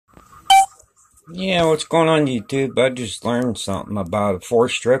Yeah, what's going on YouTube? I just learned something about a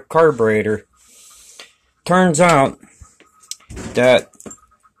 4-strip carburetor. Turns out that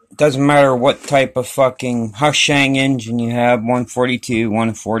it doesn't matter what type of fucking Huashang engine you have, 142,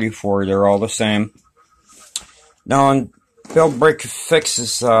 144, they're all the same. Now, on Build Break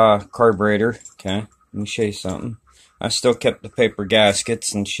Fix's carburetor, okay, let me show you something. I still kept the paper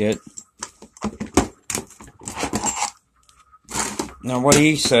gaskets and shit. Now, what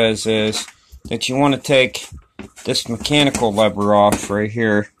he says is that you want to take this mechanical lever off right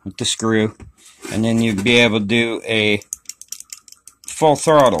here with the screw, and then you'd be able to do a full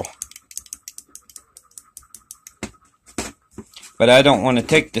throttle. But I don't want to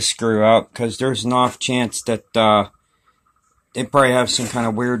take the screw out because there's an off chance that they probably have some kind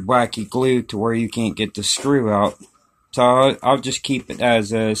of weird wacky glue to where you can't get the screw out. So I'll just keep it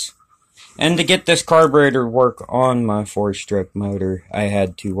as is. And to get this carburetor to work on my 4-strip motor, I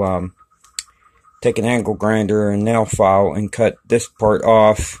had to take an angle grinder and nail file and cut this part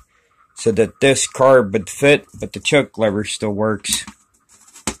off so that this carb would fit, but the choke lever still works.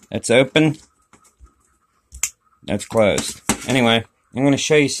 That's open. That's closed. Anyway, I'm going to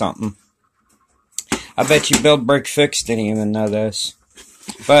show you something. I bet you Build Break Fix didn't even know this.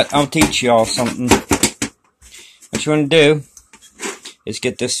 But I'll teach y'all something. What you want to do is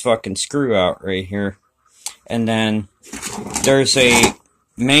get this fucking screw out right here. And then there's a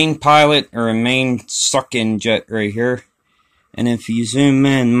main pilot or a main suck-in jet right here. And if you zoom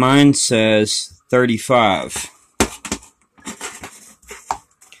in, mine says 35.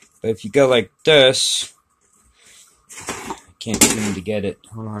 But if you go like this, I can't seem to get it.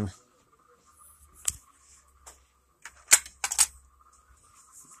 Hold on.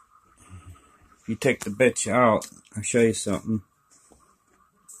 If you take the bitch out, I'll show you something.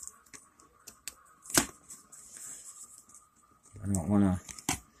 I don't want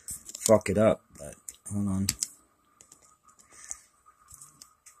to fuck it up, but hold on.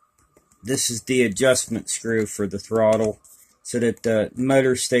 This is the adjustment screw for the throttle so that the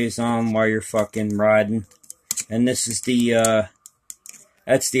motor stays on while you're fucking riding. And this is the,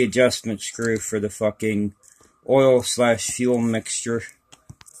 that's the adjustment screw for the fucking oil/fuel mixture.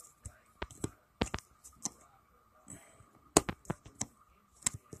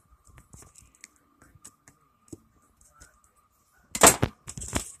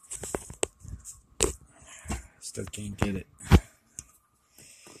 Still can't get it.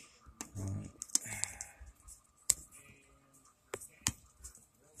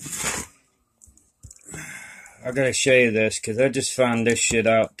 I gotta show you this because I just found this shit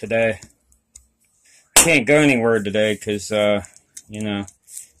out today. I can't go anywhere today because, you know,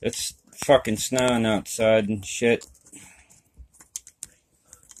 it's fucking snowing outside and shit.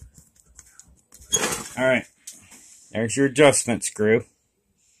 Alright, there's your adjustment screw.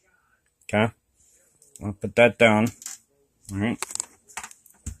 Okay, I'll put that down. Alright.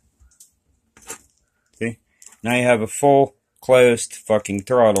 See? Now you have a full closed fucking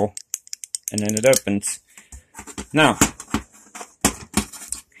throttle. And then it opens. Now,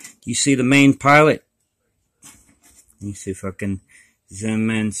 you see the main pilot? Let me see if I can zoom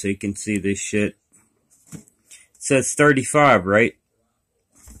in so you can see this shit. It says 35, right?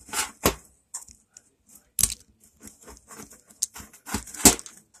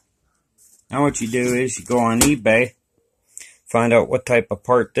 Now what you do is you go on eBay, find out what type of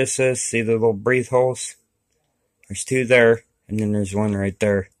part this is. See the little breathe holes? There's 2 there, and then there's 1 right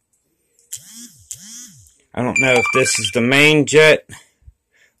there. I don't know if this is the main jet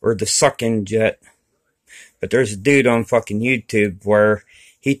or the suck-in jet, but there's a dude on fucking YouTube where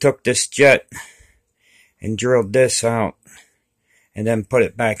he took this jet and drilled this out and then put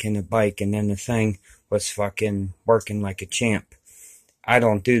it back in the bike, and then the thing was fucking working like a champ. I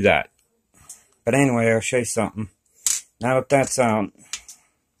don't do that. But anyway, I'll show you something. Now that that's out,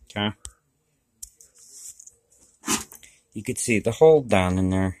 okay, you could see the hole down in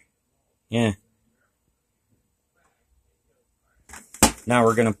there. Yeah. Now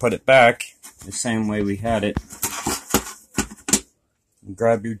we're going to put it back the same way we had it.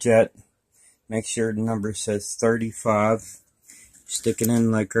 Grab your jet. Make sure the number says 35. Stick it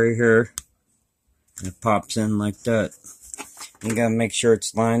in like right here. And it pops in like that. You got to make sure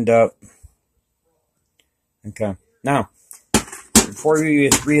it's lined up. Okay. Now, before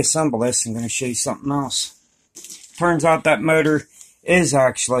we reassemble this, I'm going to show you something else. Turns out that motor is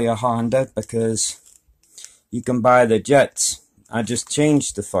actually a Honda because you can buy the jets. I just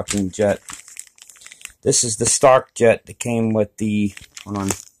changed the fucking jet. This is the stock jet that came with the... Hold on.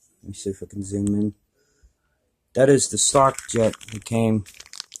 Let me see if I can zoom in. That is the stock jet that came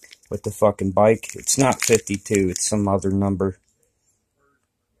with the fucking bike. It's not 52. It's some other number.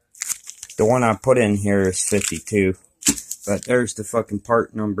 The one I put in here is 52. But there's the fucking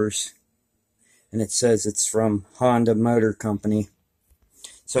part numbers. And it says it's from Honda Motor Company.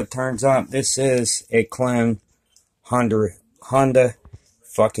 So it turns out this is a clone Honda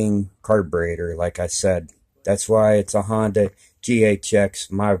fucking carburetor, like I said. That's why it's a Honda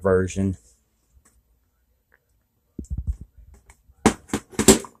GXH, my version.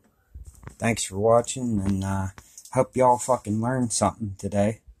 Thanks for watching, and hope y'all fucking learned something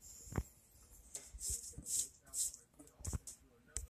today.